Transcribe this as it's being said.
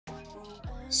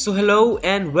So hello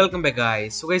and welcome back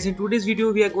guys. So guys, in today's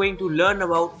video we are going to learn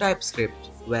about TypeScript.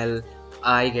 Well,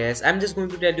 I guess I'm just going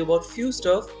to tell you about few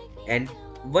stuff, and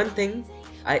one thing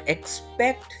I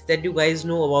expect that you guys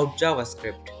know about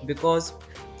JavaScript, because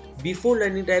before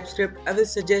learning TypeScript I will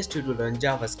suggest you to learn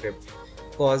JavaScript,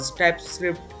 because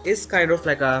TypeScript is kind of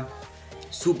like a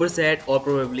superset or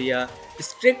probably a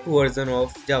strict version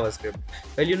of JavaScript.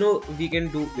 Well, we can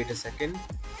do, wait a second,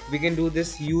 we can do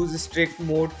this use strict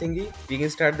mode thingy. We can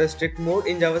start the strict mode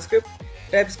in JavaScript.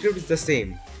 TypeScript is the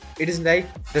same. It is like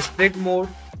the strict mode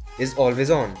is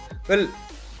always on. Well,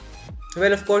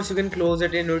 of course you can close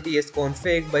it in your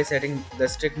tsconfig by setting the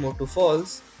strict mode to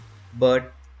false,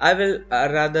 but I will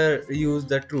rather use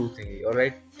the true thingy.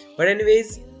 Alright, but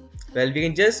anyways, well, we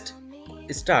can just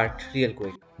start real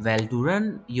quick. Well, to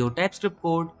run your TypeScript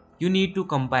code, you need to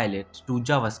compile it to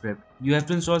JavaScript. You have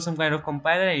to install some kind of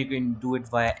compiler, and you can do it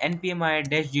via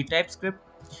npmi-g TypeScript,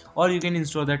 or you can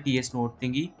install the ts-node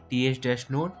thingy,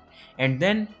 ts-node, and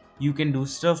then you can do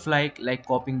stuff like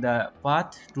copying the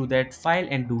path to that file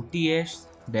and do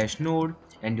ts-node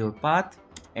and your path,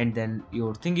 and then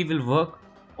your thingy will work.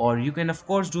 Or you can of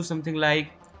course do something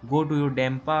like go to your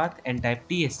damn path and type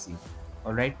tsc.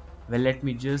 Alright, well, let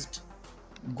me just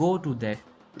go to that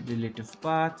relative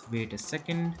path. Wait a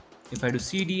second. If I do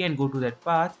cd and go to that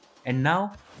path, and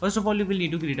now first of all you will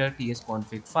need to create a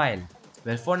tsconfig file.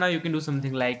 Well, for now you can do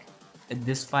something like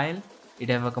this file. It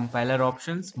have a compiler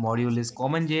options. Module is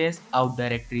common.js. Out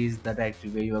directory is the directory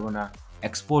where you are gonna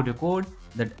export your code.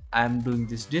 That I'm doing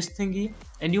this dist thingy,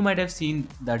 and you might have seen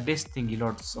the dist thingy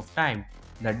lots of time.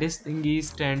 The dist thingy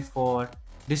stands for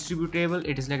distributable.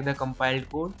 It is like the compiled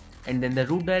code, and then the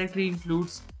root directory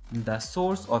includes the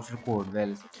source of your code.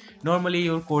 Well, normally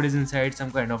your code is inside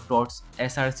some kind of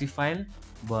 .src file,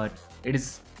 but it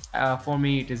is for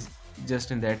me it is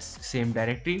just in that same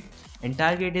directory, and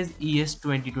target is es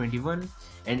 2021,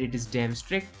 and it is damn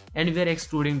strict, and we are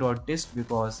excluding .dist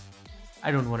because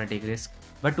I don't want to take risk.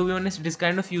 But to be honest, it is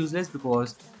kind of useless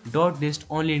because .dist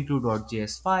only include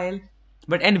 .js file.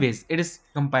 But anyways, it is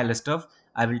compiler stuff.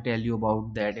 I will tell you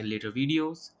about that in later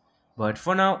videos. But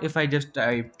for now, if I just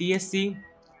type tsc,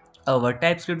 our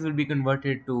TypeScript will be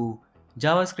converted to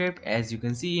JavaScript, as you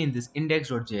can see in this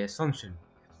index.js function.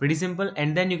 Pretty simple,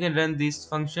 and then you can run this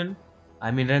function,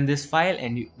 run this file,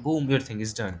 and boom, your thing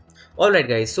is done. Alright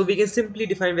guys, so we can simply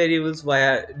define variables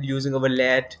via using our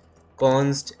let,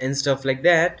 const and stuff like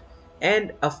that.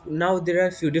 And now there are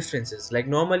a few differences. Like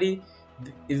normally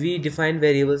we define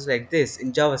variables like this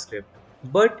in JavaScript,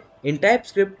 but in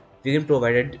TypeScript we can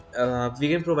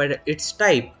provide its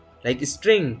type, like a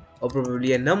string or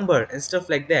probably a number and stuff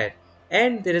like that.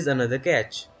 And there is another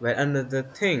catch, well, another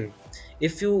thing.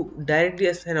 If you directly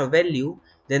assign a value,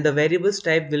 then the variable's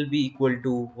type will be equal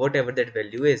to whatever that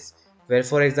value is. Well,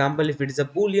 for example, if it is a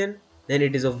boolean, then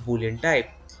it is of boolean type.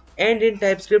 And in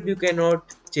TypeScript you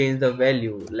cannot change the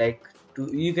value,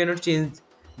 you cannot change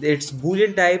its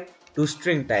boolean type to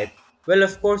string type. Well,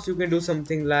 of course you can do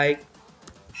something like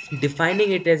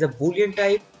defining it as a boolean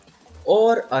type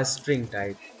or a string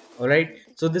type. Alright,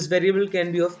 so this variable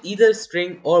can be of either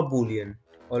string or boolean.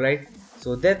 Alright,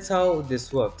 so that's how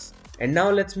this works. And now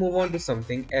let's move on to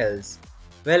something else.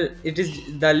 Well, it is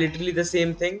literally the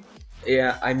same thing.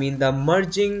 Yeah, the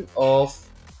merging of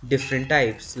different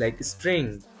types like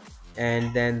string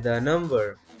and then the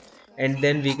number, and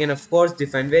then we can of course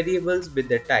define variables with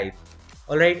the type.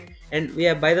 Alright, and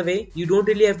yeah, by the way, you don't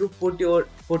really have to put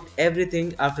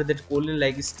everything after that colon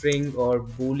like string or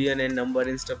boolean and number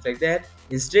and stuff like that.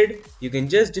 Instead, you can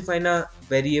just define a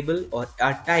variable or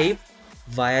a type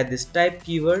via this type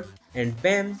keyword, and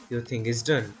bam, your thing is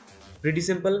done. Pretty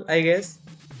simple, I guess.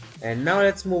 And now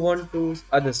let's move on to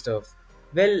other stuff.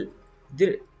 Well,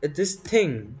 this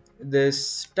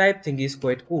type thing is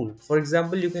quite cool. For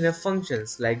example, you can have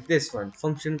functions like this one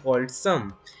function called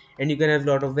sum, and you can have a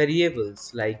lot of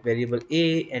variables like variable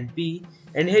a and b,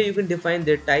 and here you can define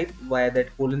their type via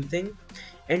that colon thing,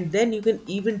 and then you can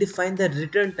even define the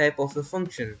return type of a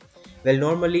function. Well,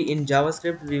 normally in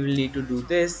JavaScript we will need to do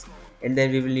this, and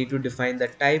then we will need to define the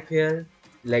type here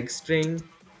like string,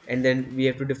 and then we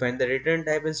have to define the return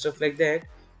type and stuff like that.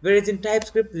 Whereas in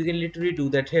TypeScript we can literally do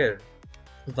that here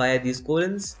via these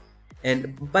colons.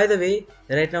 And by the way,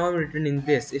 right now I'm returning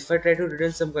this. If I try to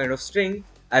return some kind of string,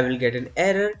 I will get an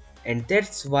error, and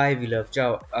that's why we love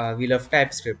we love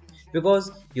TypeScript,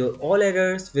 because your all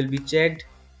errors will be checked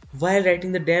while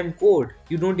writing the damn code.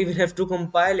 You don't even have to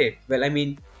compile it. Well,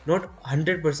 not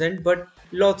 100%, but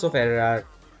lots of error are,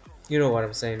 you know what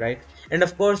I'm saying, right? And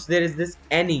of course there is this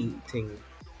any thing.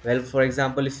 Well, for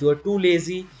example, if you are too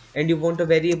lazy and you want a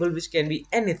variable which can be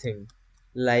anything,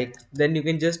 like, then you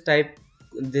can just type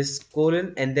this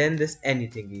colon and then this any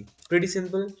thingy. Pretty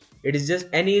simple. It is just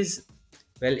any is,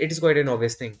 well, it is quite an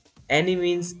obvious thing. Any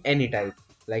means any type,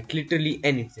 like literally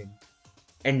anything.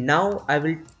 And now I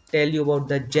will tell you about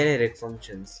the generic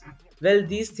functions. Well,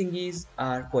 these thingies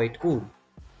are quite cool.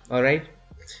 Alright.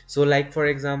 So like for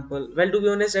example, well, to be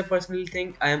honest, I personally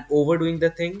think I am overdoing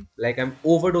the thing, like I'm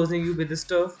overdosing you with this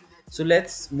stuff. So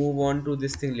let's move on to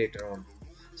this thing later on.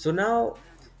 So now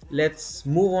let's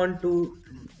move on to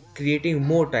creating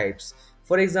more types.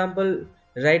 For example,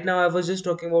 right now I was just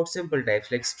talking about simple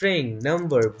types like string,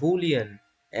 number, boolean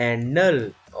and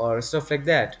null or stuff like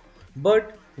that.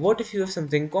 But what if you have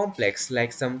something complex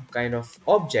like some kind of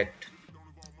object?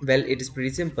 Well, it is pretty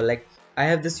simple. Like I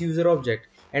have this user object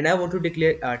and I want to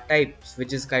declare types,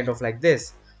 which is kind of like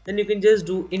this. Then you can just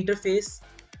do interface.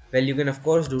 Well, you can of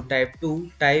course do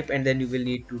type2 type, and then you will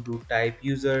need to do type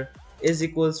user is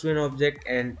equals to an object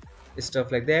and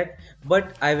stuff like that.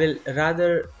 But I will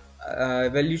rather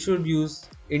well, you should use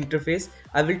interface.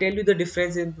 I will tell you the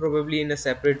difference in probably in a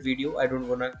separate video. I don't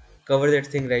wanna cover that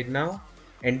thing right now.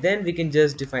 And then we can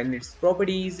just define its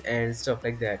properties and stuff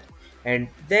like that. And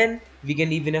then we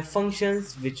can even have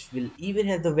functions which will even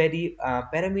have the very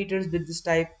parameters with this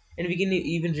type, and we can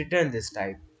even return this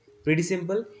type. Pretty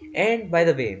simple. And by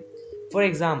the way, for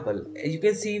example, you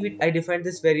can see I defined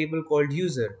this variable called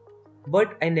user,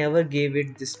 but I never gave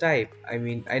it this type. I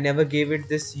mean, I never gave it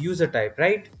this user type,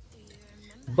 right?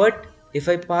 But if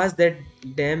I pass that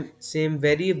damn same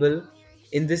variable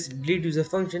in this delete user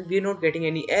function, we are not getting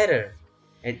any error.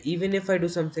 And even if I do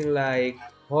something like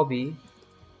hobby,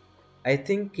 I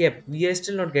think, yep, we are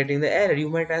still not getting the error. You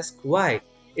might ask why.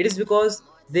 It is because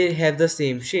they have the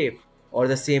same shape or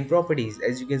the same properties.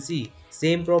 As you can see,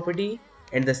 same property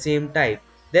and the same type.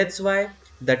 That's why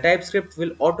the TypeScript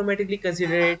will automatically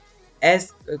consider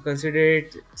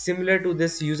it similar to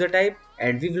this user type,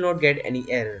 and we will not get any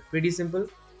error. Pretty simple.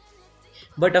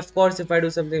 But of course, if I do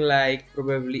something like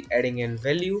probably adding an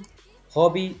value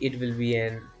hobby, it will be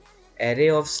an array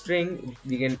of string.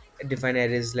 We can define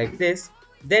arrays like this,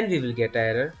 then we will get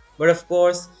error. But of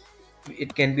course,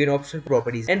 it can be an optional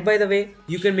properties. And by the way,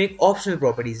 you can make optional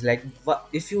properties like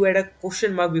if you add a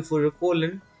question mark before a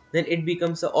colon, then it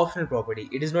becomes an optional property.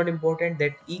 It is not important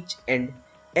that each and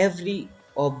every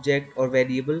object or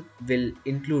variable will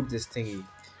include this thingy.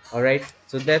 Alright,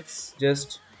 so that's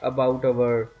just about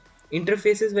our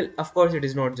interfaces. Well, of course, it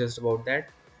is not just about that.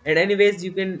 And anyways,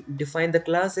 you can define the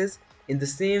classes in the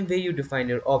same way you define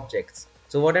your objects.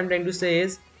 So what I'm trying to say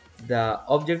is the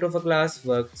object of a class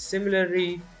works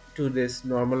similarly to this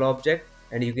normal object,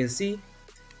 and you can see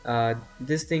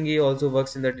this thingy also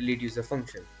works in the delete user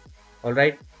function.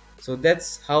 Alright, so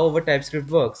that's how our TypeScript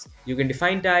works. You can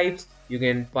define types, you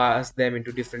can pass them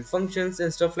into different functions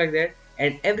and stuff like that,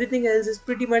 and everything else is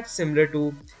pretty much similar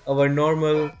to our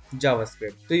normal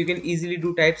JavaScript. So you can easily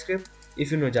do TypeScript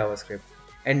if you know JavaScript.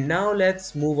 And now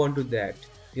let's move on to that.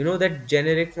 You know that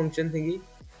generic function thingy?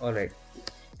 Alright.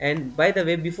 And by the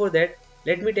way, before that,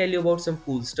 let me tell you about some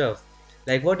cool stuff.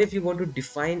 Like what if you want to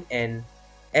define an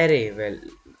array? Well,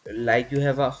 like you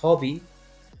have a hobby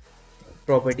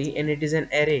property and it is an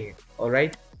array,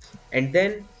 alright? And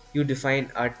then you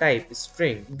define a type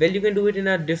string. Well, you can do it in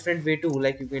a different way too,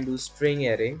 like you can do string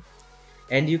array,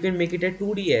 and you can make it a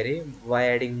 2D array by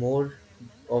adding more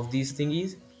of these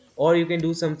thingies, or you can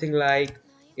do something like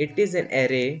it is an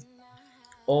array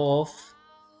of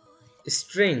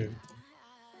string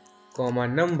comma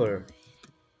number.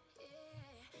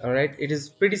 Alright, it is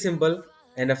pretty simple,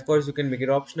 and of course you can make it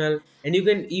optional, and you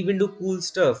can even do cool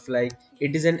stuff like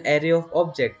it is an array of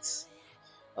objects.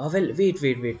 Well,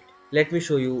 wait, let me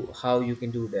show you how you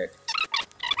can do that.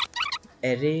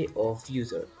 Array of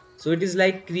user, so it is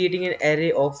like creating an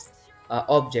array of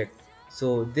object.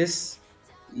 So this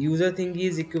user thing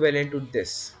is equivalent to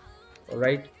this.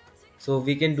 Alright, so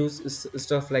we can do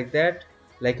stuff like that,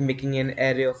 like making an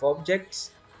array of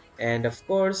objects. And of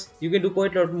course you can do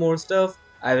quite a lot more stuff.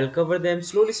 I will cover them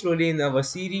slowly in our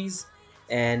series.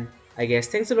 And I guess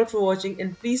thanks a lot for watching,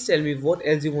 and please tell me what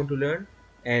else you want to learn.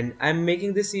 And I'm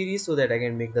making this series so that I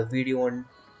can make the video on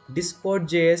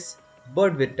Discord.js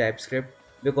but with TypeScript,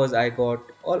 because I'm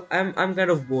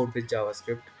kind of bored with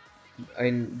JavaScript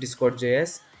in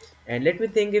Discord.js. And let me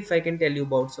think if I can tell you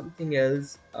about something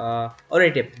else.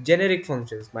 Alright, yep, generic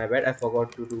functions. My bad, I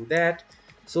forgot to do that.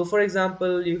 So for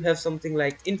example, you have something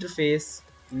like interface.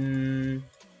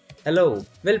 Hello.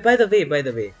 Well, by the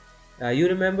way, you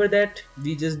remember that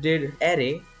we just did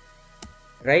array,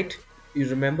 right? You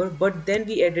remember? But then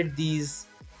we added these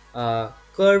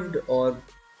curved or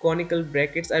conical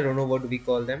brackets. I don't know what do we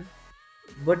call them.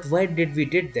 But why did we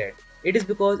did that? It is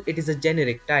because it is a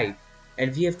generic type,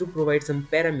 and we have to provide some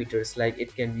parameters like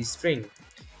it can be string.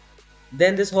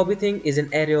 Then this hobby thing is an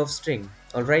array of string,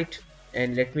 alright?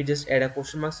 And let me just add a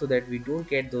question mark so that we don't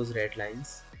get those red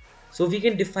lines. So we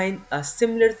can define a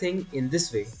similar thing in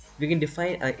this way. We can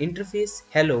define an interface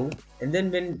hello, and then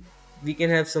when we can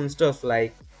have some stuff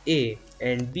like A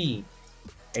and B,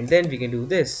 and then we can do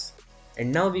this.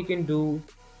 And now we can do,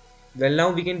 well, now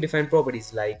we can define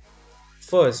properties like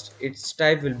first its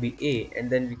type will be A, and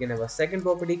then we can have a second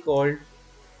property called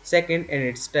second and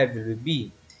its type will be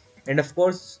B. And of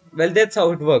course, well, that's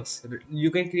how it works.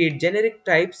 You can create generic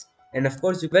types, and of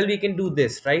course well, we can do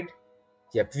this, right?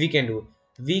 Yep, we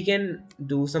can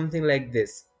do something like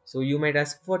this. So you might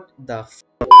ask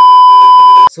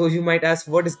so you might ask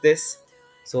what is this.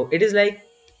 So it is like,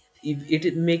 if it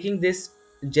is making this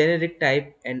generic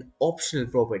type an optional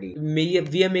property.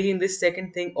 We are making this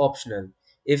second thing optional.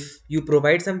 If you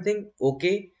provide something,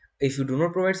 okay. If you do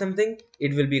not provide something,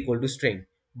 it will be equal to string.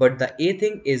 But the A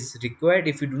thing is required.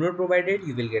 If you do not provide it,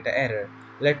 you will get an error.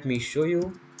 Let me show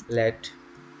you. Let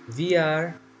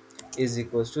vr is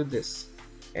equals to this,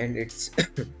 and its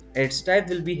its type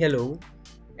will be hello.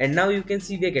 And now you can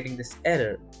see we are getting this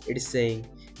error. It is saying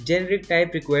generic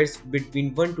type requires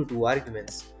between 1 to 2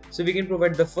 arguments. So we can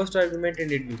provide the first argument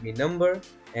and it will be number,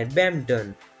 and bam,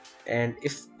 done. And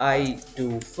if I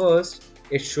do first,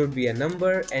 it should be a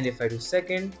number, and if I do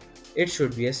second, it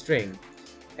should be a string.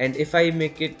 And if I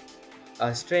make it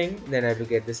a string, then I will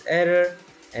get this error,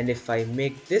 and if I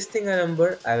make this thing a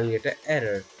number, I will get an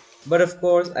error. But of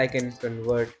course I can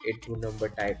convert it to number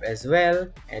type as well,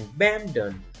 and bam,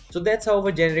 done. So that's how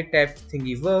our generic type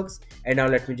thingy works. And now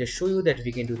let me just show you that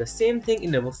we can do the same thing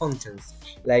in our functions.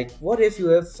 Like, what if you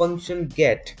have function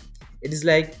get? It is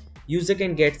like user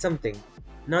can get something.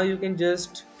 Now you can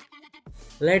just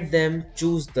let them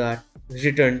choose the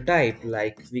return type.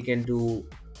 Like we can do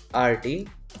rt,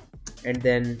 and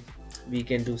then we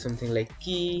can do something like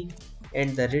key,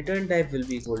 and the return type will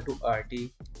be equal to rt.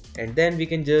 And then we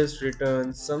can just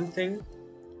return something,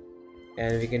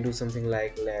 and we can do something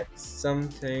like let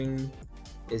something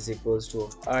is equals to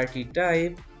rt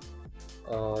type.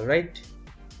 Right,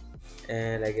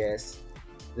 and I guess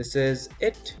this is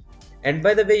it. And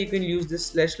by the way, you can use this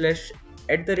slash slash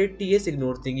at the rate ts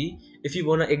ignore thingy if you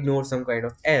want to ignore some kind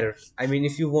of error. I mean,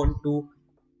 if you want to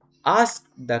ask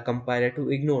the compiler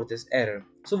to ignore this error.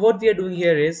 So what we are doing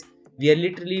here is we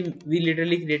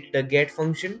literally created a get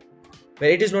function. Well,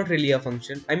 it is not really a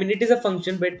function. I mean, it is a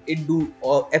function, but it do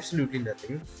absolutely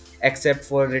nothing except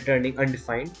for returning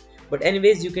undefined. But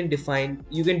anyways, you can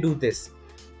do this.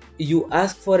 You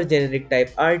ask for a generic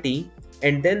type rt,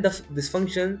 and then this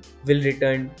function will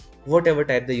return whatever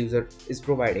type the user is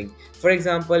providing. For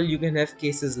example, you can have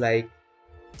cases like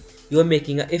you are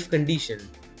making a if condition.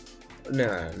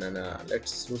 No,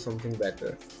 let's do something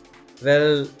better.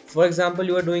 Well, for example,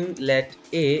 you are doing let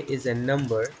a is a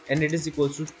number and it is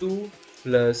equals to 2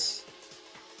 plus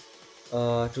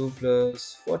 2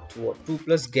 plus what 2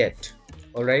 plus get.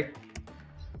 All right,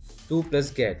 2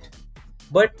 plus get.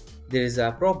 But there is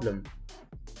a problem,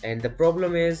 and the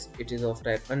problem is it is of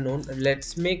type unknown.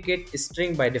 Let's make it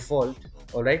string by default.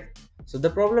 All right, so the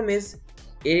problem is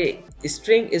a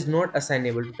string is not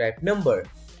assignable to type number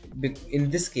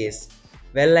in this case.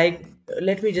 Well, like,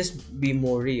 let me just be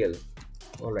more real.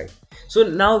 All right, so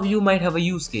now you might have a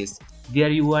use case where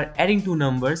you are adding two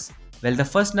numbers. Well, the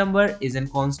first number is a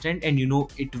constant and you know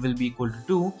it will be equal to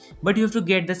 2, but you have to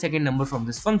get the second number from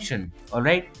this function. All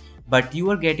right, but you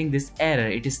are getting this error.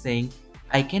 It is saying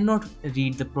I cannot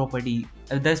read the property.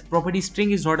 The property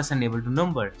string is not assignable to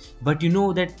number, but you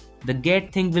know that the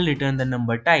get thing will return the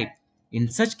number type. In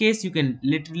such case, you can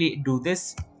literally do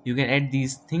this. You can add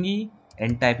these thingy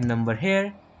and type number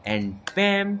here, and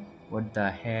bam, what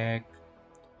the heck?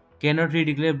 Cannot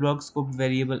redeclare block scoped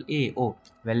variable a. Oh,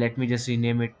 well, let me just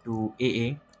rename it to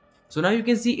aa. So now you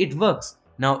can see it works.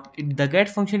 Now the get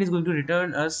function is going to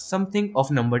return us something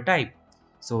of number type.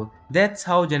 So that's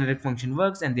how generic function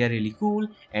works, and they are really cool.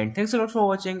 And thanks a lot for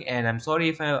watching, and I'm sorry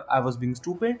if I was being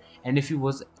stupid, and if you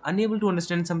was unable to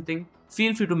understand something,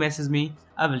 feel free to message me.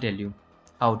 I will tell you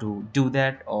how to do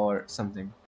that or something.